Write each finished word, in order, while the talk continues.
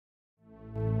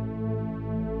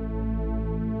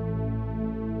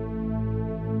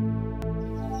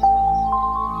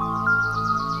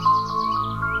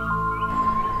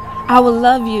I will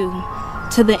love you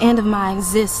to the end of my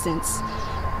existence,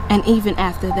 and even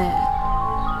after that.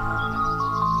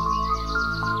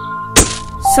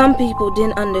 Some people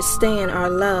didn't understand our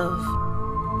love.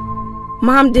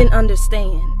 Mom didn't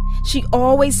understand. She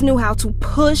always knew how to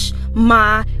push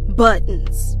my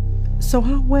buttons. So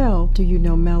how well do you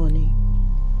know Melanie?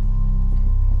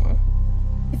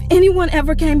 If anyone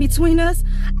ever came between us,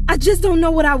 I just don't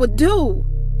know what I would do.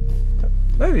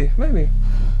 Baby,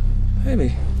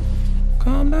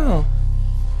 calm down.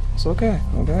 It's okay?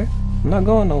 I'm not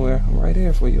going nowhere. I'm right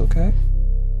here for you, okay?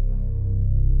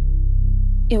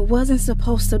 It wasn't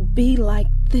supposed to be like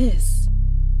this.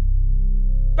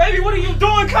 Baby, what are you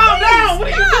doing? Calm down! What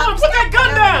are you doing? Put that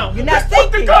gun down! You're not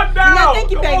thinking. Put the gun down! You're not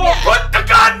thinking, baby. Put the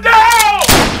gun down!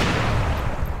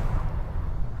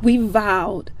 We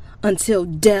vowed until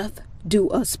death do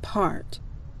us part.